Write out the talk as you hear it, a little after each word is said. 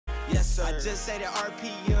Yes, sir. I just say the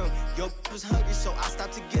RPM. Yo, was hungry, so I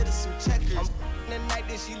stopped to get her some checkers. I'm the night,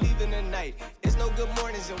 then she leaving the night. It's no good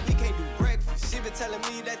mornings and we can't do breakfast. She been telling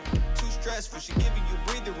me that too stressful. She giving you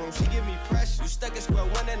breathing room, she give me pressure. You stuck at square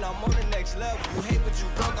one and I'm on the next level. You hate what you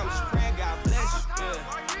broke, I'm just praying God bless you.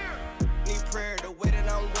 Yeah. Need prayer, the way that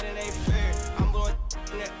I'm winning ain't fair. I'm going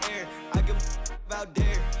in the air, I give a out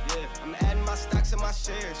there. Yeah, I'm adding my stocks and my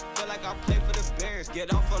shares. Feel like I play for the Bears.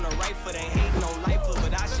 Get off on the right foot, ain't hating on life,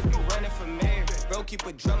 but I should be running for mayor. Bro, keep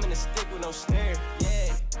a drum and a stick with no snare.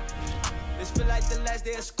 Yeah, this feel like the last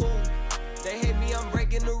day of school. They hate me, I'm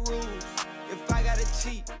breaking the rules. If I gotta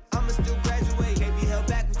cheat, I'ma still graduate. Can't be held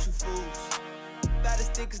back with you fools. About as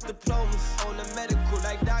thick as diplomas on the medical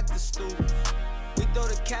like Dr. Stu. We throw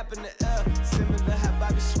the cap in the air, similar to how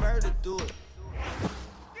Bobby Shmurda do it.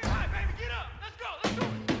 Get high, baby, get up. Let's go, let's go.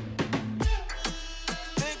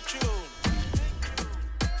 Big tune.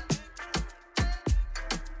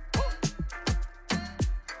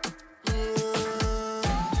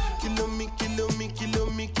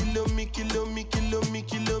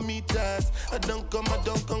 Kilometers. I don't come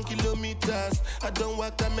kilometers. I don't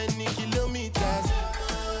walk that many kilometers.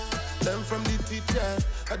 Learn from the teacher.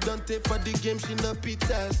 I don't take for the game, she no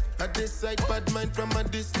pitas. I decide bad mind from a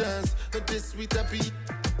distance. Not this sweet a beat.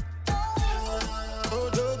 Oh,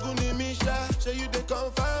 Doguni Misha, show you the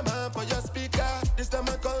confirmer for your speaker. This time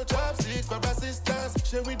I call chopsticks for assistance.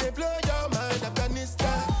 Show we they blow your mind,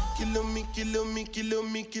 Afghanistan. Kilometers.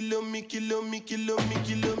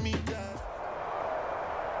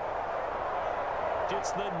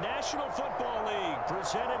 It's the National Football League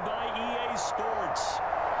presented by EA Sports.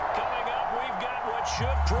 Coming up, we've got what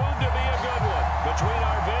should prove to be a good one between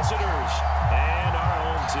our visitors and our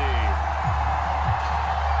home team.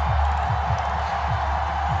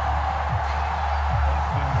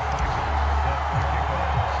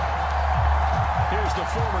 Here's the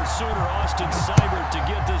former Sooner, Austin Seibert, to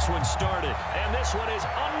get this one started. And this one is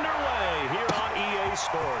underway here on EA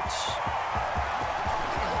Sports.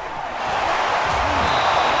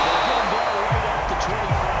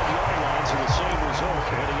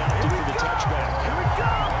 Heading out for the touchback. Here we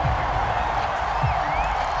go!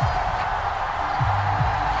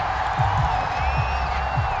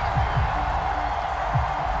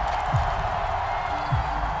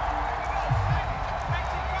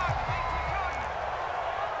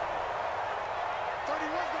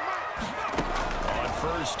 On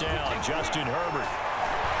first down, Justin Herbert.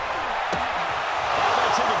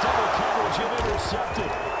 That's in the double coverage and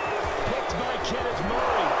intercepted. Picked by Kenneth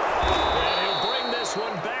Murray. And he'll bring this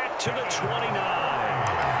one back to the 29.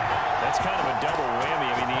 That's kind of a double whammy.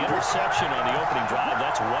 I mean, the interception on the opening drive,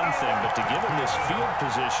 that's one thing, but to give him this field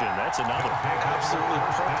position, that's another. Absolutely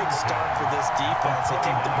perfect start for this defense. They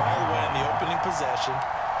take the ball away in the opening possession.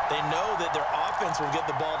 They know that their offense will get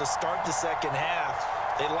the ball to start the second half.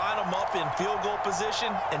 They line them up in field goal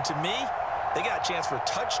position, and to me, they got a chance for a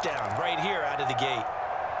touchdown right here out of the gate.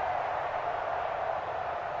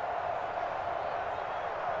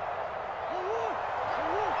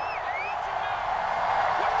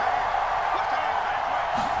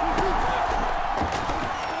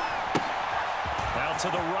 To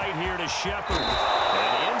the right here to Shepard.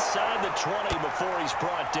 And inside the 20 before he's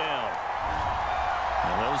brought down.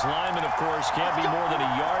 And those linemen, of course, can't be more than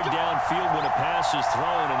a yard downfield when a pass is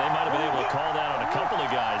thrown, and they might have been able to call that on a couple of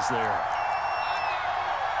guys there.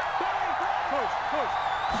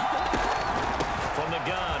 From the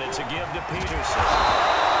gun, it's a give to Peterson.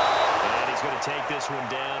 And he's going to take this one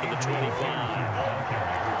down to the 25.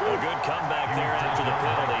 A good comeback there after the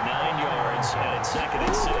penalty. 9 yards, and it's 2nd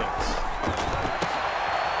and 6.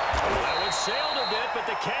 Sailed a bit, but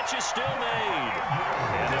the catch is still made.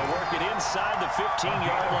 And they'll work it inside the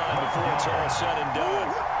 15-yard line before it's all said and done.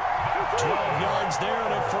 12 yards there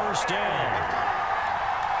and a first down.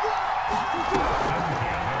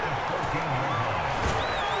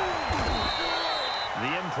 The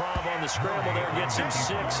improv on the scramble there gets him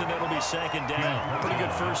 6, and it'll be 2nd down. Pretty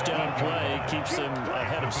good first down play. Keeps them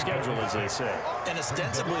ahead of schedule, as they say. And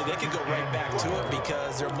ostensibly, they could go right back to it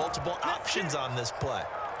because there are multiple options on this play.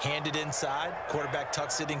 Handed inside, quarterback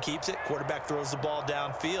tucks it and keeps it, quarterback throws the ball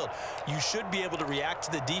downfield. You should be able to react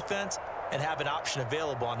to the defense and have an option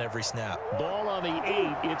available on every snap. Ball on the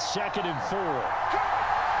 8, it's 2nd and 4.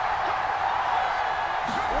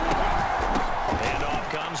 And off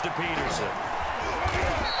comes to Peterson.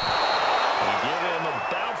 They give him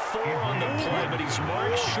about 4 on the play, but he's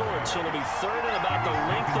marked short, so it'll be 3rd and about the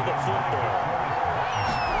length of the football.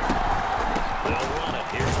 They'll run it.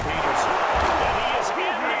 Here's Peterson. And he is in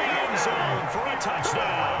the end zone for a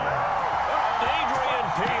touchdown. Adrian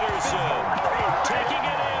Peterson taking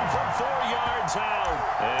it in from 4 yards one's out.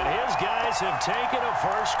 And his guys have taken a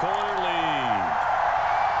first-quarter lead.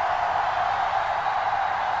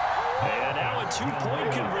 And now a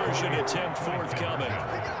two-point conversion attempt forthcoming.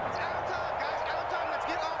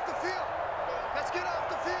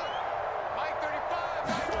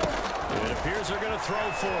 It appears they're going to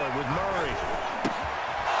throw for it with Murray.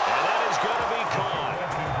 And that is going to be caught.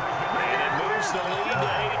 And it moves the lead to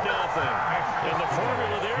 8-0. And the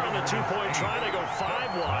formula there on the two-point try to go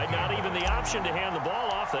 5 wide. Not even the option to hand the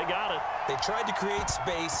ball off. They got it. They tried to create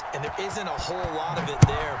space, and there isn't a whole lot of it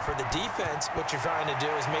there. For the defense, what you're trying to do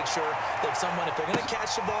is make sure that if they're going to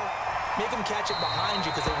catch the ball, make them catch it behind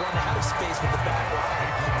you because they run out of space with the back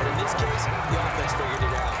line. But in this case, the offense figured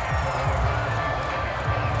it out.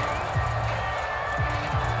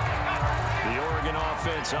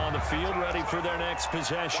 Offense on the field, ready for their next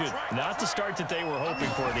possession. Not the start that they were hoping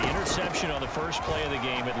for. The interception on the first play of the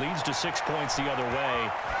game. It leads to 6 points the other way.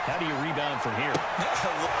 How do you rebound from here?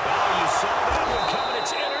 You saw that one coming.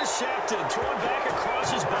 It's intercepted. Thrown back across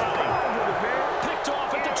his body. Picked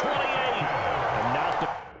off at the 28. And not the...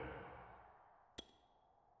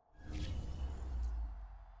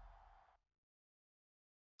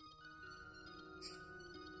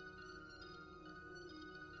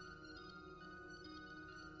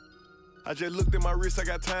 I just looked at my wrist, I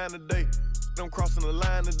got time today. I'm crossing the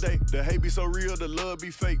line today. The hate be so real, the love be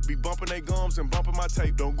fake. Be bumping they gums and bumping my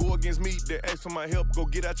tape. Don't go against me, they ask for my help. Go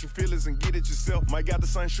get out your feelings and get it yourself. Might got the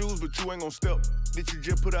same shoes, but you ain't gon' step. That you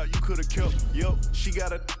just put out, you could've kept. Yup, she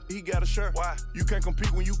got a, he got a shirt. Why? You can't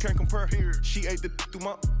compete when you can't compare. Period. She ate the through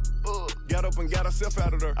my... Got up and got herself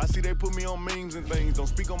out of there. I see they put me on memes and things. Don't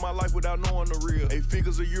speak on my life without knowing the real. 8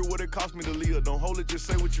 figures a year, what it cost me to live. Don't hold it, just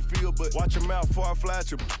say what you feel. But watch your mouth before I fly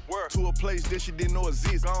at you. To a place that she didn't know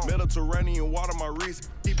exist. Mediterranean water my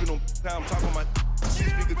wrist. Keeping them time talking my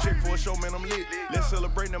 6-figure check for a show, man, I'm lit. Let's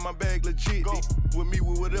celebrate in my bag legit. With me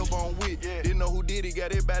with whatever I'm with. Didn't know who did it,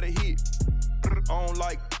 got everybody hit. I don't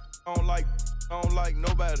like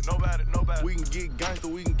nobody. We can get gangster,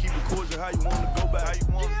 we can keep it cordial. How you want to go back?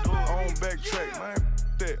 I don't backtrack, man.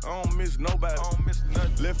 That. I don't miss nobody. I don't miss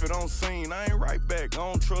nothing. Left it on scene, I ain't right back. I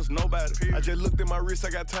don't trust nobody. Period. I just looked at my wrist, I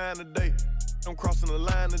got time today. I'm crossing the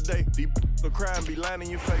line today. Deep the crime be lying in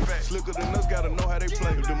your face. Slicker than us, gotta know how they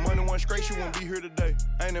play. If the money wasn't straight, you wouldn't be here today.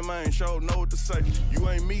 Ain't in mine, sure know what to say. You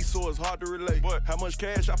ain't me, so it's hard to relate. What? How much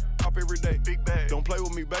cash I pop every day? Big bag. Don't play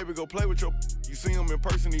with me, baby, go play with your. You see him in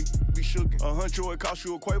person, he be shookin'. $100, it cost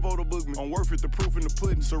you a Quavo to book me. I'm worth it, the proof in the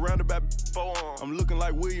pudding. Surrounded by forearms. I'm looking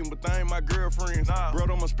like William, but they ain't my girlfriends. Nah. Bro,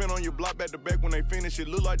 I'ma spin on your block back to back when they finish. It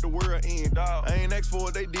look like the world end. Dog. I ain't asked for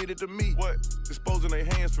it, they did it to me. What? Disposing their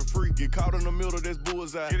hands for free. Get caught in the middle, that's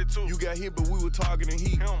bullseye. Get it too. You got hit, but we were targeting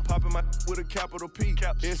heat. Popping my with a capital P.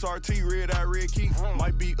 SRT, red eye, red key.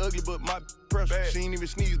 Might be ugly, but my pressure. She ain't even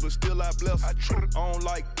sneeze, but still I bless her. I don't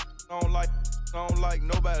like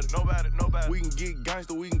nobody. We can get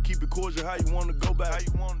gangster, we can keep it cordial. How you want to go back? How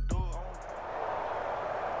you want to do it?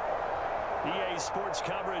 EA Sports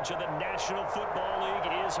coverage of the National Football League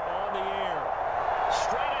is on the air.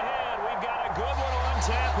 Straight ahead, we've got a good one on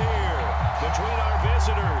tap here between our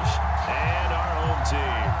visitors and our home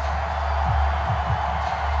team.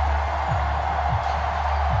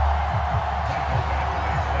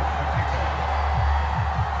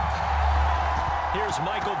 Here's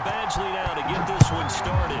Michael Badgley now to get this one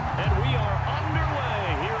started. And we are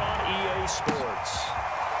underway here on EA Sports.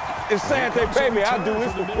 It's Sante, baby. I'll do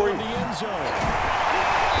this for you. And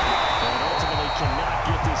ultimately cannot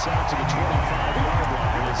get this out to the 25-yard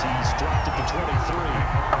line as he's dropped at the 23.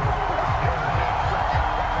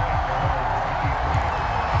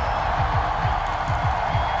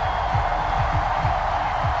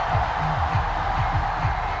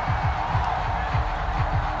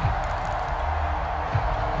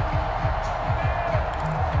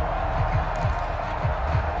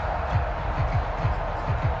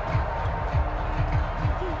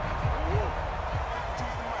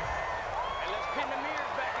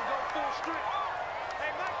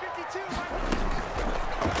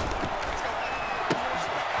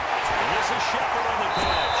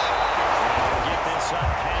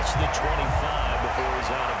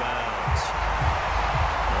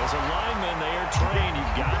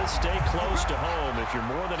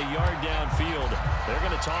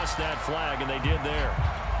 That flag, and they did there.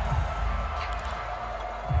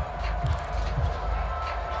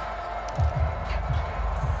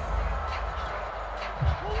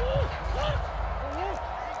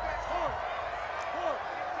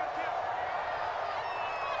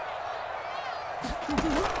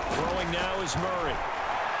 Throwing now is Murray.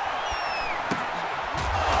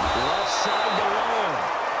 Left side to Lowe.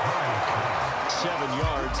 7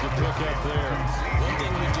 yards, the pick up there. One thing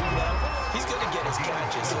we do know, he's going to get his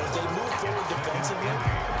catches. So as they move forward defensively,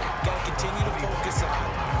 got to continue to focus on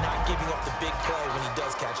not giving up the big play when he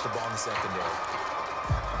does catch the ball in the secondary.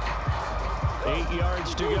 8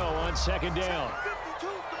 yards to go on second down.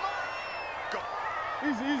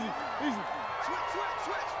 Easy, easy, easy.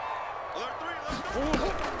 Switch. Alert 3, let's go.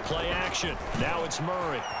 Play action. Now it's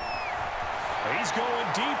Murray. He's going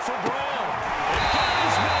deep for Brown. And got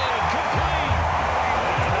his man complete.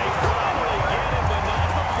 And they finally get him, but not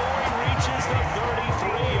before he reaches the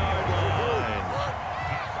 33-yard line.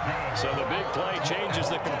 So the big play changes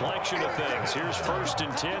the complexion of things. Here's 1st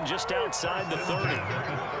and 10 just outside the 30.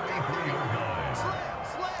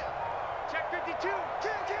 Check 52.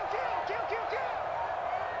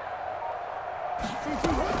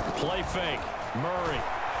 Play fake. Murray.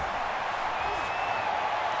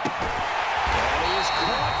 And he is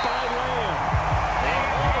caught by Lamb. And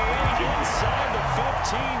all the way inside the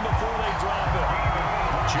 15 before they drop it.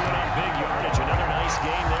 Chewing up big yardage. Another nice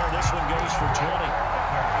gain there. This one goes for 20.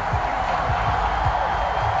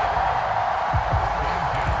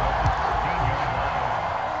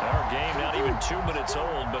 Our game not even 2 minutes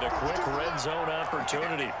old, but a quick red zone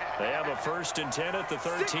opportunity. They have a 1st and 10 at the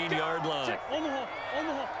 13-yard line. Omaha.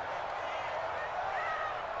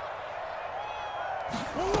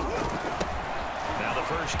 Now the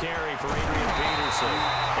first carry for Adrian Peterson.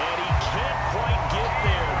 And he can't quite get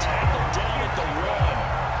there. Tackled down at the 1.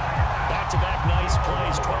 Back-to-back nice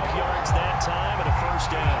plays. 12 yards that time and a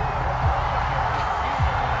 1st down.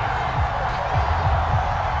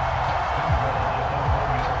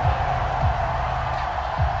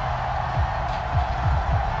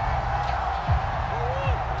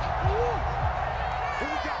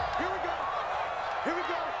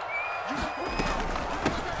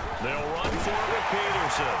 They'll run for it with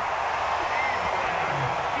Peterson.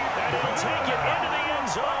 And he'll take it into the end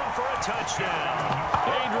zone for a touchdown.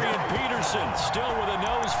 Adrian Peterson still with a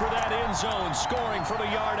nose for that end zone, scoring from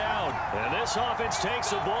a yard out. And this offense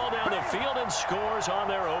takes the ball down the field and scores on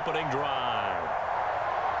their opening drive.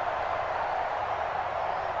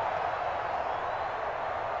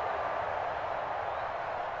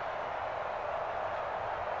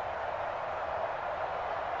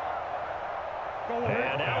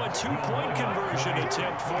 And now a 2-point conversion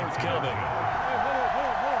attempt forthcoming.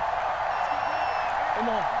 Come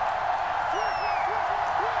on.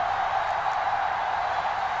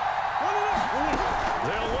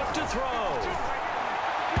 They'll look to throw.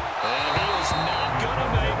 And he is not going to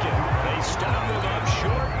make it. They stop him up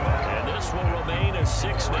short, and this will remain a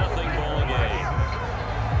 6-0 ball game.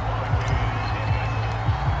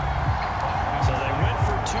 So they went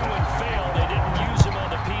for 2 and failed. They didn't use him on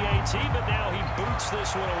the PAT, but now he boots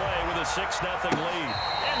this one away with a 6-0 lead.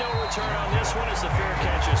 And no return on this one as the fair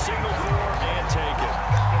catch is signaled for and taken.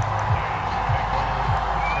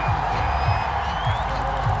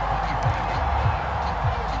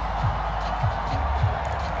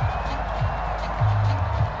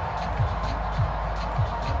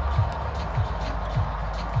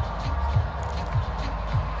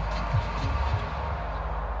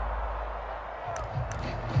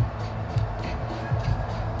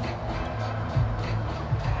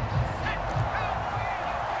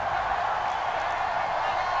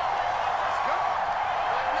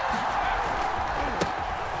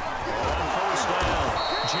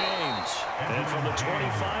 And from the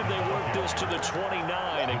 25, they work this to the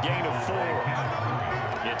 29, a gain of 4.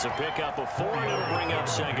 It's a pickup of 4, and it'll bring up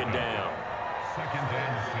 2nd down. 2nd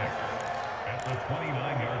and 6 at the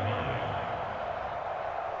 29-yard line.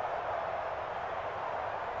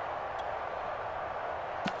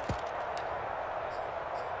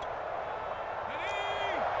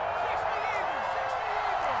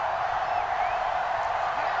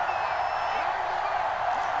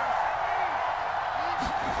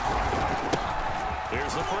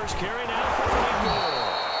 Here's the first carry now for Moore.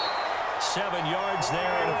 7 yards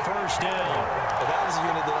there and a 1st down. But that was a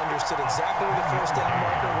unit that understood exactly where the 1st down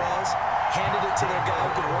marker was, handed it to their guy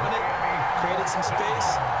who could run it, created some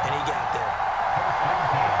space, and he got there.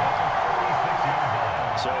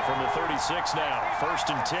 So from the 36 now,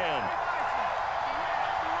 1st and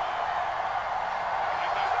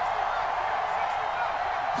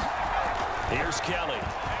 10. Here's Kelly.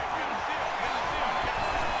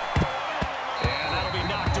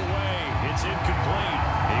 It's incomplete.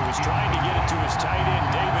 He was trying to get it to his tight end,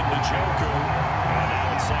 David Njoku. And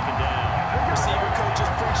now it's 2nd down. Receiver coaches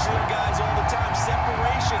preach to their guys all the time.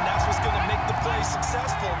 Separation, that's what's going to make the play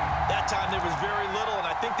successful. That time there was very little, and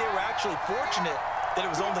I think they were actually fortunate that it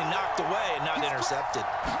was only knocked away and not intercepted.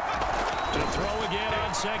 To throw again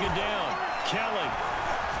on 2nd down, Kelly.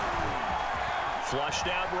 Flushed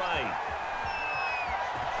out right.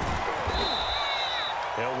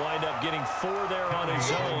 He'll wind up getting 4 there on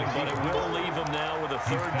his own, but it will leave him now with a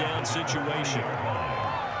third down situation. It's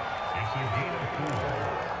a gain of 4.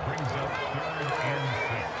 Brings up 3rd and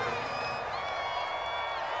 6.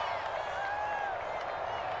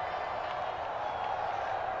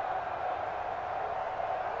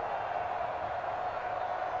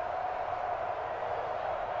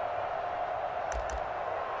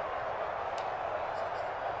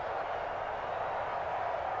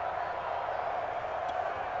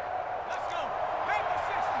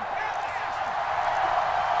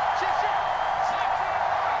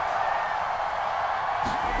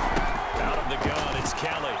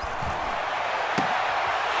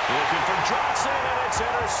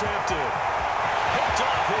 Intercepted. Picked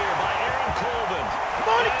off here by Aaron Colvin. Come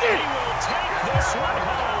on, and he will take this one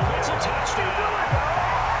home. It's a touchdown.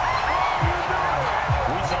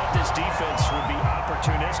 We thought this defense would be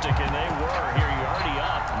opportunistic, and they were. Here, you're already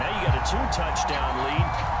up. Now you got a 2-touchdown lead.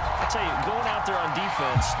 I tell you, going out there on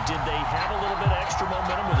defense, did they have a little bit of extra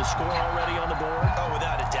momentum with a score already on the board? Oh,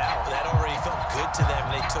 without a doubt. That already felt good to them.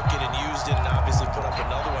 They took it and used it and obviously put up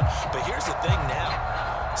another one. But here's the thing now.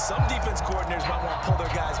 Some defense coordinators might want to pull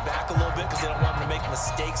their guys back a little bit because they don't want them to make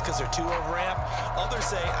mistakes because they're too overamped. Others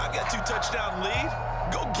say, I've got 2-touchdown lead.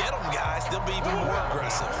 Go get them, guys. They'll be even more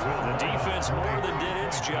aggressive. The defense more than did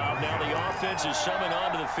its job. Now the offense is coming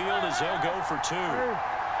onto the field as they'll go for 2. Let's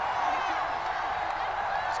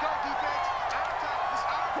go, defense. Out of time. Let's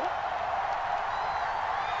go.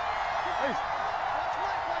 Hey. Watch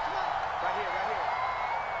Mike. Right here.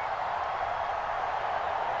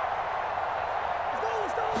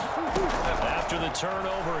 After the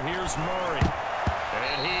turnover, here's Murray.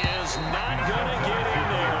 And he is not going to get in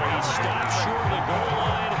there. He stops short of the goal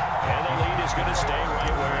line, and the lead is going to stay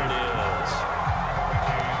right where it is.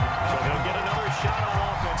 So they'll get another shot on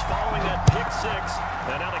offense following that pick 6.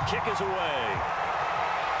 And now the kick is away.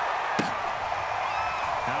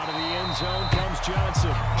 Out of the end zone comes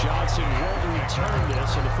Johnson. Johnson won't return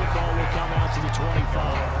this, and the football will come out to the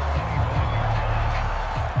 25.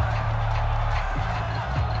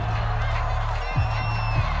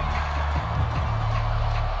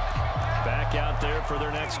 Out there for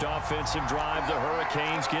their next offensive drive. The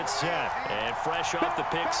Hurricanes get set. And fresh off the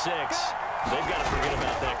pick 6, they've got to forget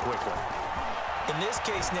about that quickly. In this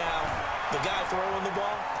case now, the guy throwing the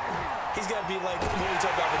ball, he's got to be like when we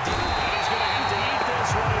talk about the D. He's going to have to eat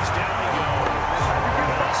this one as down he goes.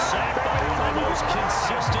 A sack by one of the most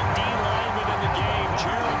consistent D linemen in the game,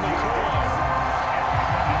 Gerald McCoy.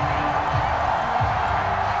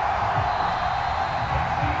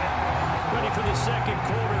 Ready for the second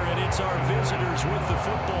quarter, and it's our visitors with the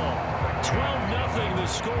football. 12-0 the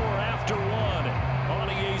score after 1 on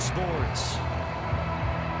EA Sports.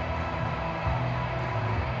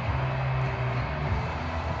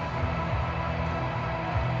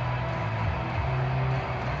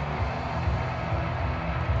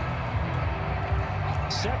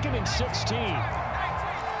 Second and 16.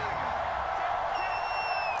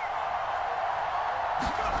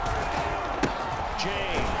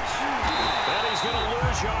 James. And he's going to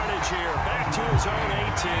lose yardage here. Back to his own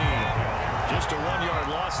 18. Just a 1-yard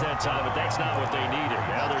loss that time, but that's not what they needed.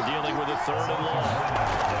 Now they're dealing with a 3rd and long.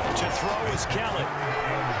 To throw is Kelly.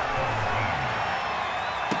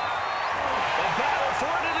 A battle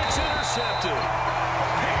for it, and it's intercepted.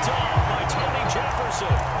 Picked off by Tony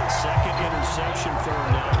Jefferson. Second interception for him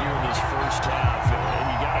now here in this first half.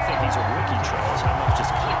 And you got to think he's a rookie, Charles. How much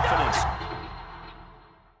just confidence?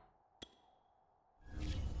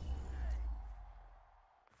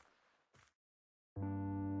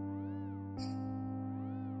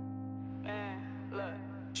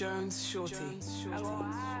 Jones, Shorty. I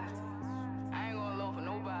ain't gonna low for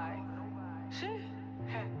nobody. Shit.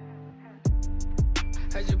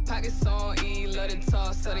 Heard your pockets on E, love to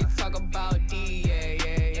talk, so they talk about D.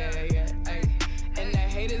 Yeah. Ay. And the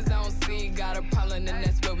haters don't see, got a problem, and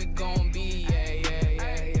that's where we gon' be. Yeah.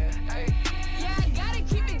 Ay. Yeah, I gotta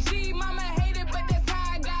keep it G, mama hate it, but that's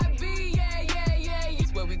how I gotta be. Yeah.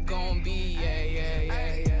 It's where we gon' be. Yeah.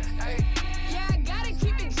 Ay. Yeah, I gotta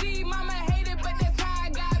keep it G, mama hate it, but that's how I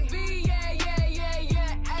gotta be. Yeah.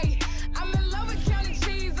 Ay. I'm in love with counting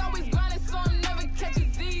cheese, always grinding, so I'm never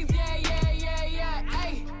catching Z's. Yeah.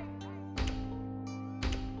 Ay.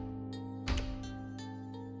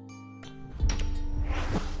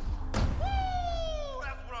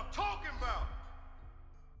 That's what I'm talking about.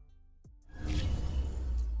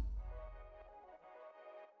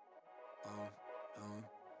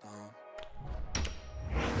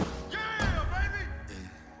 Yeah, baby.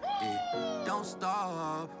 Don't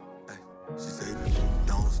stop. Ay, she say,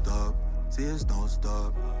 don't stop. Tears don't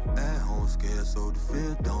stop. At home scared, so the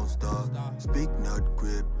fear don't stop. Speak not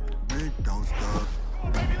grip, grit don't stop.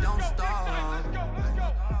 Don't stop.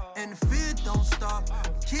 And the fear don't stop.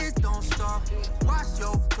 Kids don't stop. Watch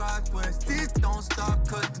your progress. Tears don't stop.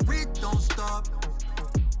 Cause the grit don't stop.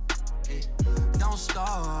 Don't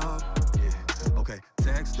stop. Yeah. Okay,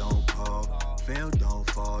 text don't call. Fail don't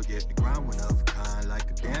fall. Yeah, the ground went of a kind like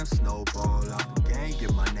a damn snowball. I'm the gang,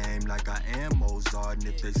 get my name like I am Mozart. And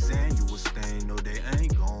if they saying you a stain, no, they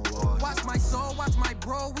ain't gon' walk. Watch my soul, watch my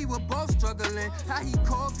bro, we were both struggling. How he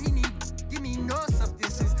cough, he need, give me no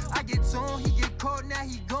substances. I get told, he get caught, now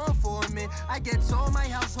he gone for a minute. I get told my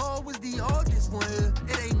household was the oldest one.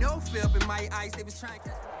 It ain't no fear up in my eyes, they was trying to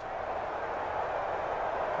catch.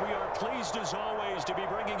 We are pleased, as always, to be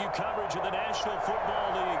bringing you coverage of the National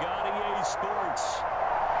Football League on EA Sports.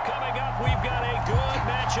 Coming up, we've got a good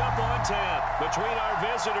matchup on tap between our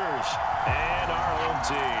visitors and our home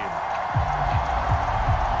team.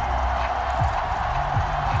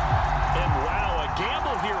 And wow, a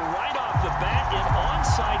gamble here right off the bat, an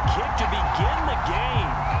onside kick to begin the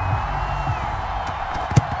game.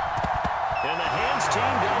 And the hands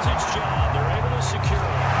team does its job. They're able to secure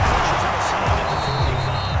it. Pushes it aside at the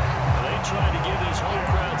 45. They tried to give this home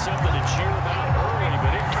crowd something to cheer about early,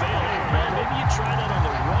 but it failed. Well, maybe you try that on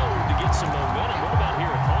the road to get some momentum. What about here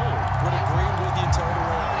at home? Would agree with you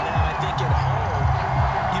totally on that. I think at home,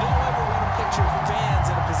 you don't ever want to put your fans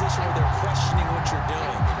in a position where they're questioning what you're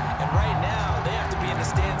doing. And right now, they have to be in the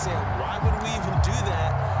stand saying, why would we even do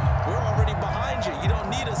that? We're already behind you. You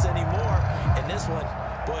don't need us anymore. And this one,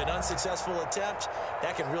 boy, an unsuccessful attempt,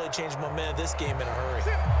 that can really change the momentum of this game in a hurry.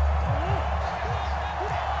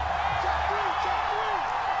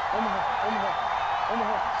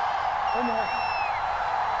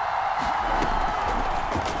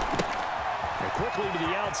 And quickly to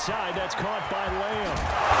the outside, that's caught by Lamb.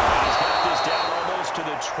 He's got this down almost to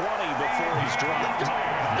the 20 before he's dropped.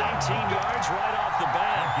 19 yards right off the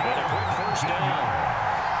bat, and a quick first down.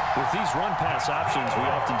 With these run-pass options, we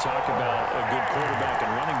often talk about a good quarterback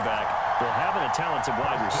and running back. Well, having a talented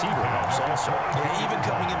wide receiver helps also. Yeah, even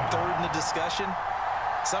coming in third in the discussion,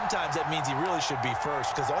 sometimes that means he really should be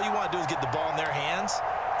first, because all you want to do is get the ball in their hands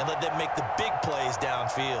and let them make the big plays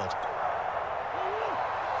downfield.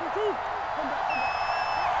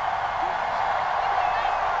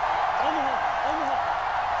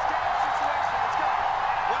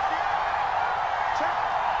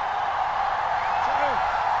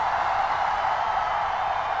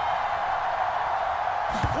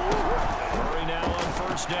 Murray now on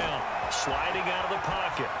first down, sliding out of the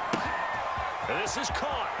pocket. And this is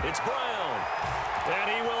caught. It's Brown. And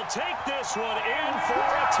he will take this one in for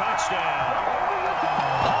a touchdown.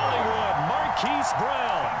 Hollywood, Marquise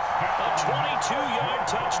Brown. A 22-yard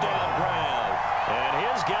touchdown, Brown. And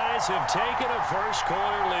his guys have taken a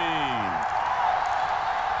first-quarter lead.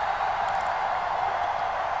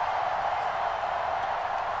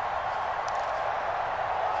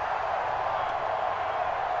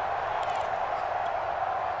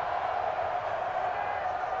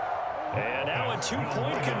 And now a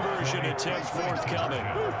two-point conversion attempt forthcoming.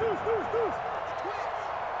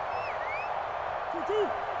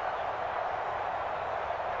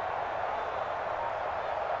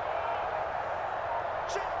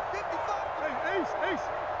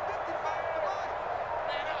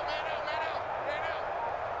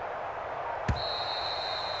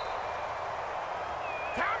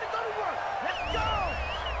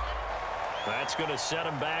 That's going to set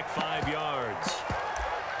him back 5 yards.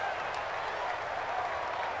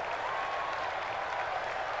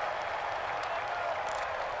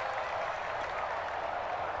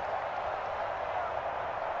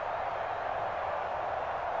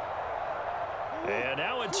 And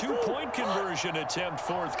now a two-point conversion attempt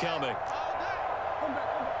forthcoming. The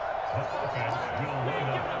offense will line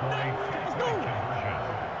up for a two-point conversion.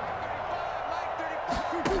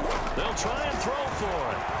 They'll try and throw for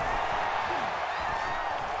it.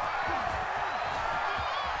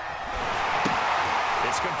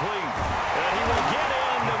 It's complete. And he will get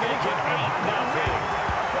in to make it 8-0.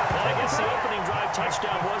 Well, I guess the opening drive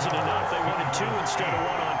touchdown wasn't enough. They wanted 2 instead of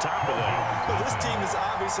 1 on top of that. Well, this team is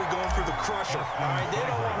obviously going for the crusher. All right, they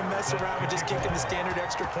don't want to mess around with just kicking the standard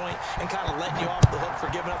extra point and kind of letting you off the hook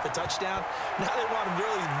for giving up the touchdown. Now they want to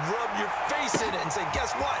really rub your face in it and say,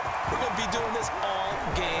 guess what? We're going to be doing this all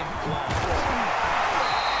game long.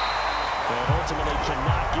 And ultimately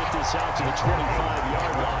cannot get this out to the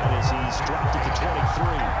 25-yard line as he's dropped at the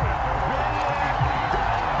 23.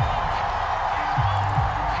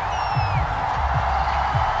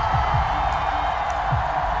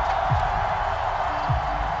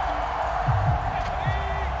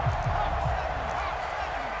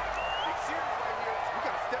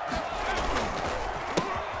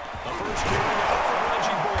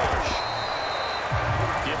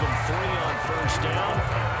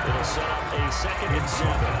 a 2nd and 7.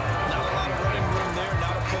 Not a lot of running room there,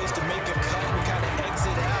 not a place to make a cut and kind of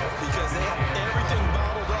exit out because they have everything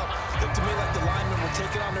bottled up. Looked to me like the linemen were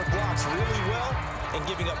taking on their blocks really well and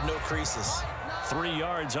giving up no creases. 3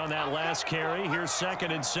 yards on that last carry. Here's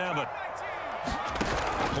 2nd and 7.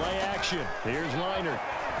 Play action. Here's Leinart.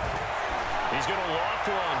 He's going to loft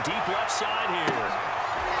one. Deep left side here.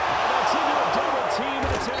 Oh, that's into a double team,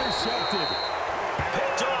 and it's intercepted.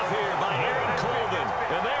 Picked off here by Aaron Colvin.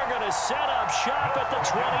 And they're going to set up shop at the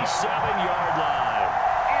 27-yard line.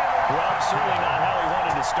 Well, certainly not how he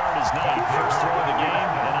wanted to start his night. First throw of the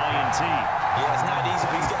game, an INT. Yeah, it's not easy,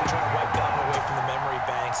 but he's got to try to wipe that one away from the memory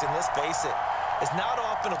banks. And let's face it, it's not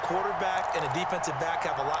often a quarterback and a defensive back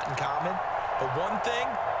have a lot in common. But one thing,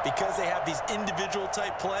 because they have these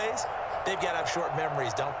individual-type plays, they've got to have short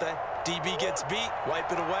memories, don't they? DB gets beat,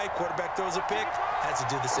 wipe it away, quarterback throws a pick, has to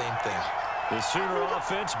do the same thing. The Sooner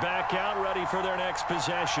offense back out, ready for their next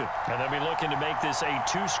possession. And they'll be looking to make this a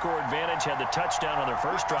 2-score advantage. Had the touchdown on their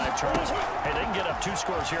first drive, Charles. Hey, they can get up 2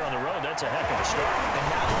 scores here on the road. That's a heck of a start. And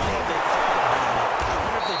not only have they thought about it, I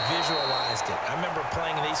wonder if they visualized it. I remember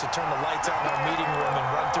playing, and they used to turn the lights out in our meeting room and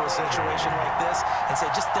run through a situation like this and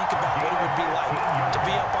say, just think about what it would be like to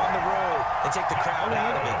be up on the road and take the crowd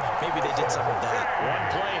out of it. Maybe they did some of that.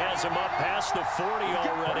 One play has them up past the 40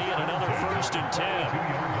 already, and another 1st and 10.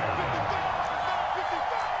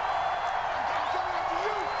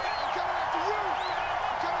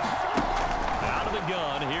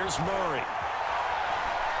 Gun. Here's Murray. And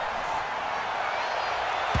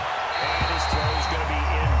his throw is going to be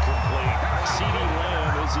incomplete. CeeDee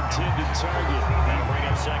Lamb is intended target. That'll bring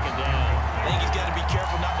up 2nd down. I think he's got to be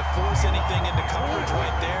careful not to force anything into coverage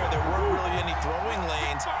right there. There weren't really any throwing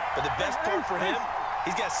lanes, but the best part for him,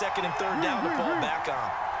 he's got 2nd and 3rd down to fall back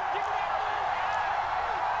on.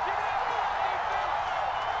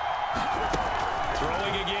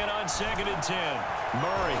 Throwing again on 2nd and 10.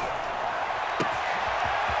 Murray.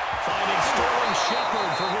 Finding Sterling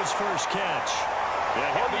Shepard for his first catch.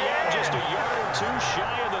 Yeah, he'll be out just a yard or 2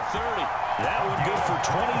 shy of the 30. That one good for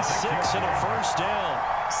 26 and a 1st down.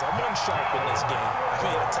 Someone sharp in this game. I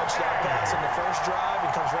mean, a touchdown pass in the first drive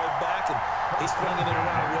and comes right back, and he's flinging it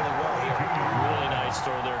around really well here. Really nice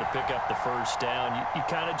throw there to pick up the 1st down. You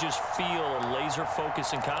kind of just feel a laser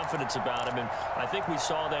focus and confidence about him, and I think we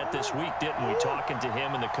saw that this week, didn't we? Talking to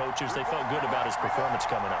him and the coaches, they felt good about his performance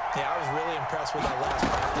coming up. Yeah, I was really impressed with that last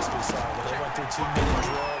practice we saw when they went through 2-minute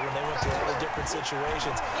drill, when they went through all the different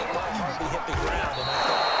situations. But he hit the ground, and I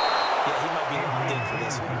thought, yeah, he might be locked in for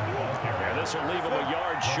this one. And this will leave him a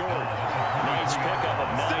yard short. Nice pickup of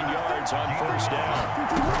 9 yards on 1st down.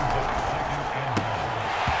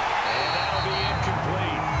 And that'll be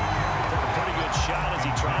incomplete. Took a pretty good shot as he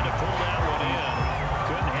tried to pull that one in.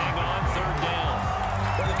 Couldn't hang on 3rd down.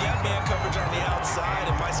 Well, they got man coverage on the outside,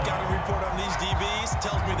 and my scouting report on these DBs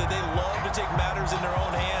tells me that they love to take matters in their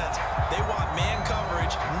own hands. They want man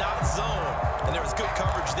coverage, not zone. And there was good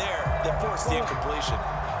coverage there that forced the incompletion.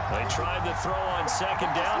 They tried to throw on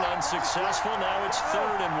 2nd down, unsuccessful. Now it's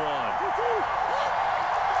 3rd and 1.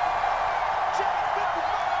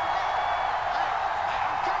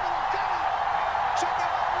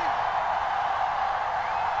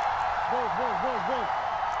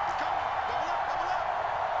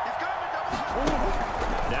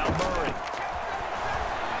 Now Murray.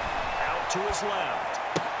 Out to his left.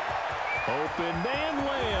 Open man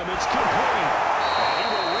Lamb. It's complete. And he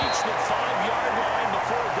will reach the 5-yard line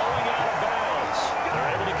before going out of bounds.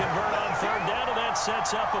 They're able to convert on 3rd down, and that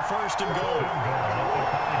sets up a 1st and goal.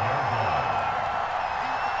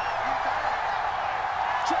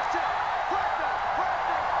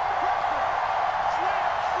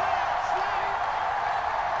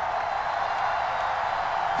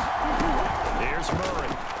 Here's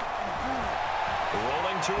Murray.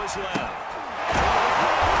 Rolling to his left.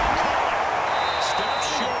 Stopped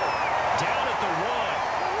short. Down at the 1.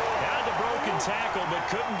 Had the broken tackle, but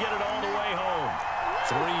couldn't get it all the way home.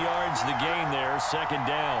 3 yards the gain there, 2nd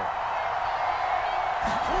down.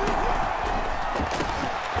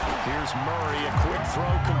 Here's Murray, a quick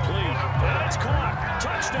throw complete. And it's caught.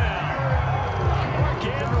 Touchdown. Mark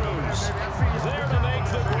Andrews there to make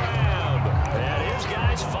the grab. And his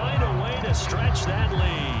guys find a way to stretch that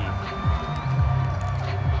lead.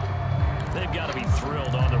 They've got to be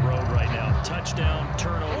thrilled on the road right now. Touchdown,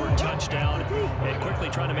 turnover, touchdown, down and quickly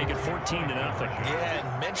trying to make it 14-0. Yeah,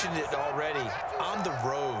 and mentioned it already. On the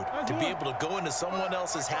road, to be able to go into someone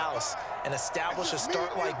else's house and establish a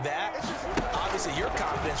start like that, obviously your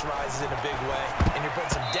confidence rises in a big way, and you're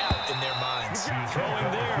putting some doubt in their minds. Throwing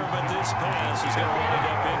there, but this pass is going to wind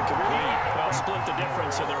up incomplete. Well, split the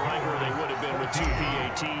difference, and they're right where they would have been with 2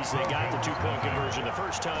 PATs. They got the 2-point conversion the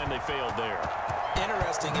first time. They failed there.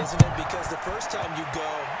 Interesting, isn't it? Because the first time you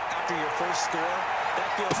go after your first score,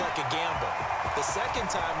 that feels like a gamble. The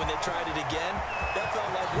second time when they tried it again, that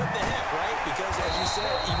felt like, what the heck, right? Because, as you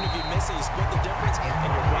said, even if you miss it, you split the difference, and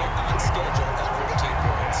you're right on schedule at 14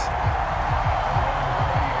 points.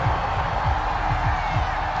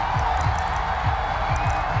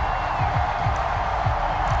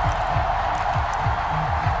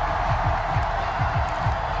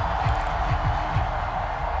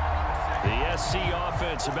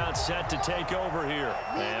 Offense about set to take over here.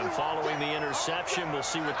 And following the interception, we'll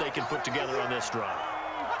see what they can put together on this drive.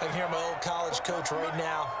 I can hear my old college coach right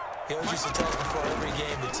now. He always used to tell us before every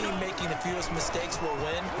game, the team making the fewest mistakes will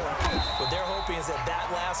win. What they're hoping is that that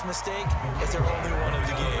last mistake is their only one of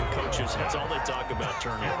the game. Coaches, that's all they talk about,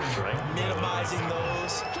 turnovers, right? Minimizing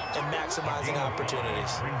those and maximizing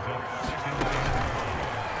opportunities.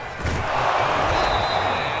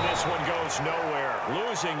 This one goes nowhere.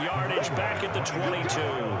 Losing yardage back at the 22.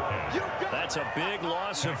 That's a big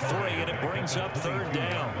loss of 3, and it brings up 3rd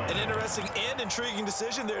down. An interesting and intriguing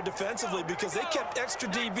decision there defensively because they kept extra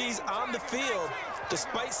DBs on the field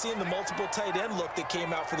despite seeing the multiple tight end look that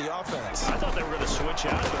came out for the offense. I thought they were going to switch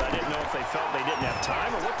out, but I didn't know if they felt they didn't have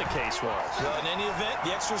time or what the case was. Well, in any event,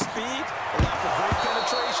 the extra speed allowed for great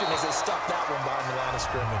penetration as they stuffed that one behind the line of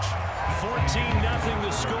scrimmage. 14-0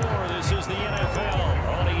 the score. This is the NFL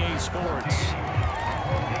on EA Sports.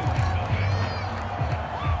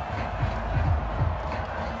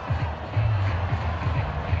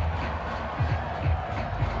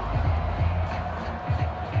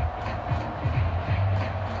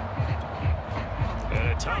 And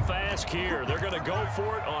a tough ask here. They're going to go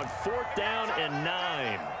for it on 4th down and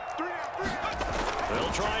 9.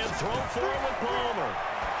 They'll try and throw for it with Palmer.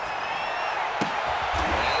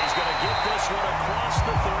 He's going to get this one across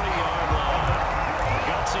the 30-yard line. A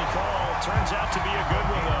gutsy call. Turns out to be a good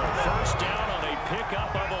one, though. 1st down on a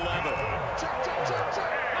pickup of 11.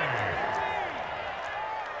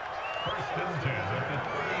 1st and 10 at the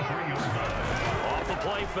 33-yard line. Off the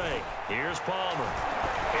play fake. Here's Palmer.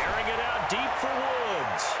 Airing it out deep for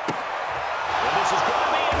Woods. And this is going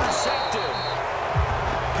to be intercepted.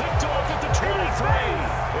 Picked off at the 23.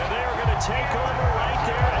 And they're going to take over right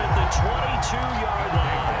there at the 22-yard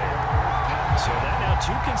line. So that now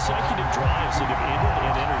 2 consecutive drives that have ended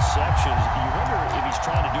in interceptions. You wonder if he's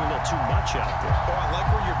trying to do a little too much out there. Well, I like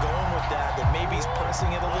where you're going with that maybe he's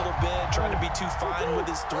pressing it a little bit, trying to be too fine with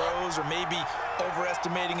his throws, or maybe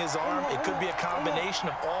overestimating his arm. It could be a combination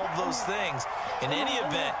of all of those things. In any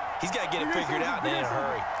event, he's got to get it figured out in a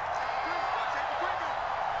hurry.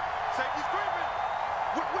 Safety's creeping.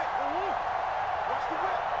 Whip. Watch the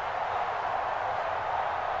whip.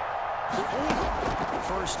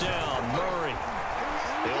 1st down, Murray.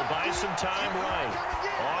 He'll buy some time right.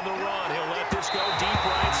 On the run, he'll let this go deep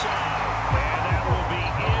right side. And that will be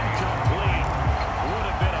incomplete. Would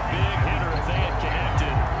have been a big hitter if they had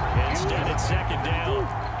connected. Instead, it's 2nd down.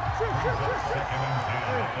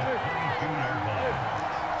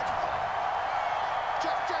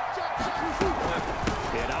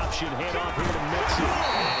 An option handoff here to Mixon.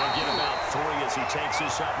 And he'll get about 3 as he takes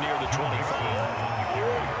this up near the 25.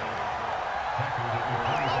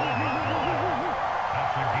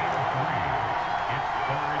 That's a gain of 3. It's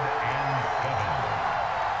 3rd and 7.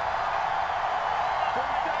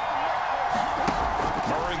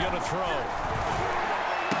 Murray going to throw.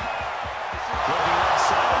 Looking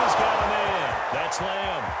outside, he's got a man. That's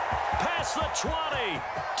Lamb. Past the 20.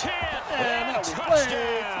 10 and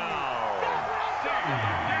touchdown.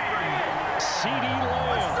 C.D.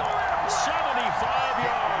 Lamb, 75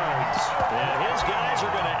 yards. And his guys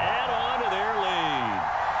are going to add on to their lead.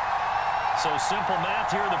 So simple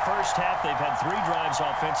math here in the first half. They've had 3 drives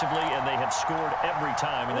offensively, and they have scored every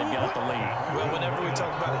time, and they've got the lead. Well, whenever we talk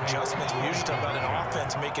about adjustments, we usually talk about an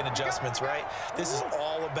offense making adjustments, right? This is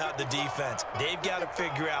all about the defense. They've got to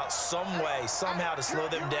figure out some way, somehow to slow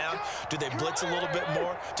them down. Do they blitz a little bit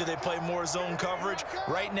more? Do they play more zone coverage?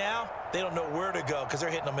 Right now, they don't know where to go because they're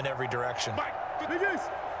hitting them in every direction. Right there in the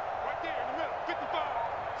middle. 55.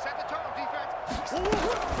 Set the turtle, defense.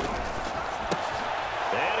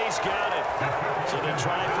 And he's got it. So they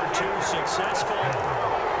try for 2, successful.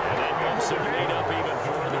 And that bumps their lead up even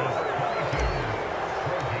further.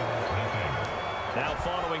 Now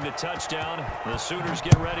following running to touchdown. The Sooners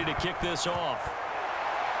get ready to kick this off.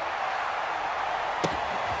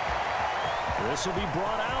 This will be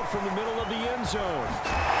brought out from the middle of the end zone.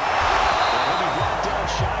 He'll be brought down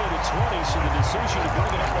shy of the 20, so the decision to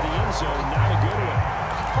bring it out of the end zone, not a good one.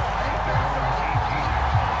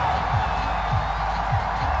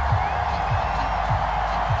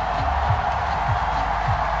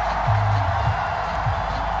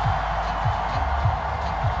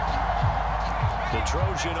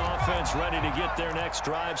 Trojan offense ready to get their next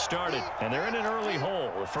drive started. And they're in an early hole.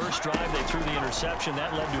 The first drive, they threw the interception.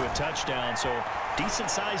 That led to a touchdown. So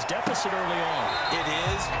decent-sized deficit early on. It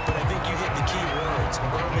is, but I think you hit the key words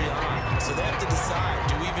early on. So they have to decide,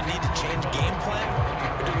 do we even need to change game plan?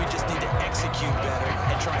 Or do we just need to execute better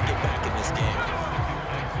and try and get back in this game?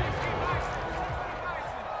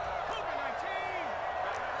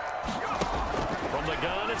 From the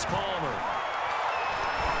gun, it's Palmer.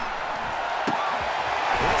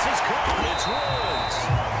 This is caught. It's Woods.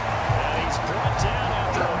 And he's brought down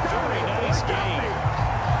after a very nice game.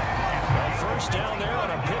 A first down there on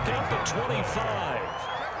a pickup at 25.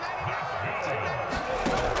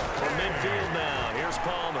 From midfield now, here's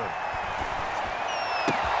Palmer.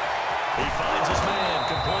 He finds his man,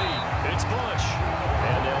 complete. It's Bush.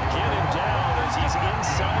 And they'll get him down as he's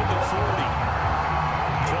inside the 40.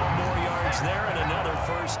 12 more yards there and another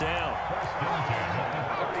first down.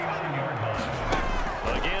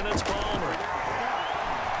 Again, it's Palmer.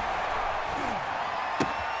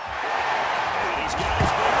 He's got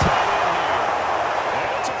his big tight end here.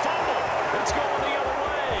 And it's a fumble. It's going the other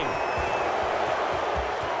way.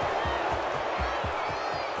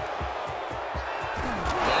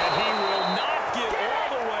 And he will not get all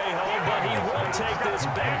the way home, but he will take this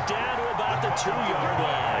back down to about the 2-yard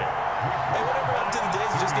line. Hey, whatever happened to the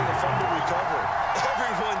days of just getting a fumble recovery?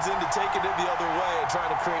 Everyone's into taking it the other way and trying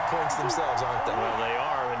to create points themselves, aren't they? Well, they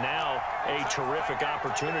are, and now a terrific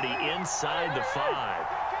opportunity inside the 5.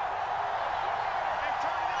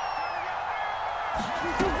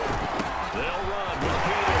 They'll run with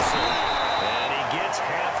Peterson, and he gets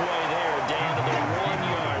halfway there, down to the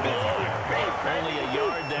 1-yard line. Only a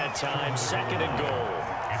yard that time, second and goal.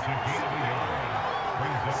 It's a gain of a yard.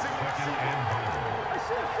 Brings up second and goal.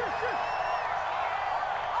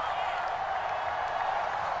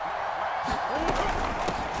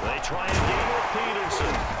 They try again with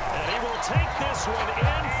Peterson, and he will take this one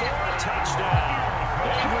in for a touchdown.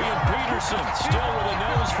 Adrian Peterson still with a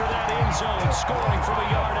nose for that end zone, scoring from a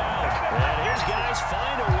yard out. And his guys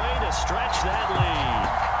find a way to stretch that lead.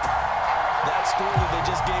 That score that they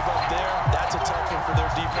just gave up there, that's a tough one for their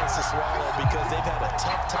defense to swallow because they've had a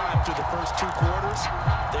tough time through the first 2 quarters.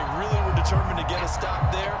 They really were determined to get a stop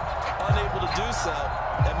there, unable to do so.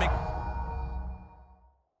 That makes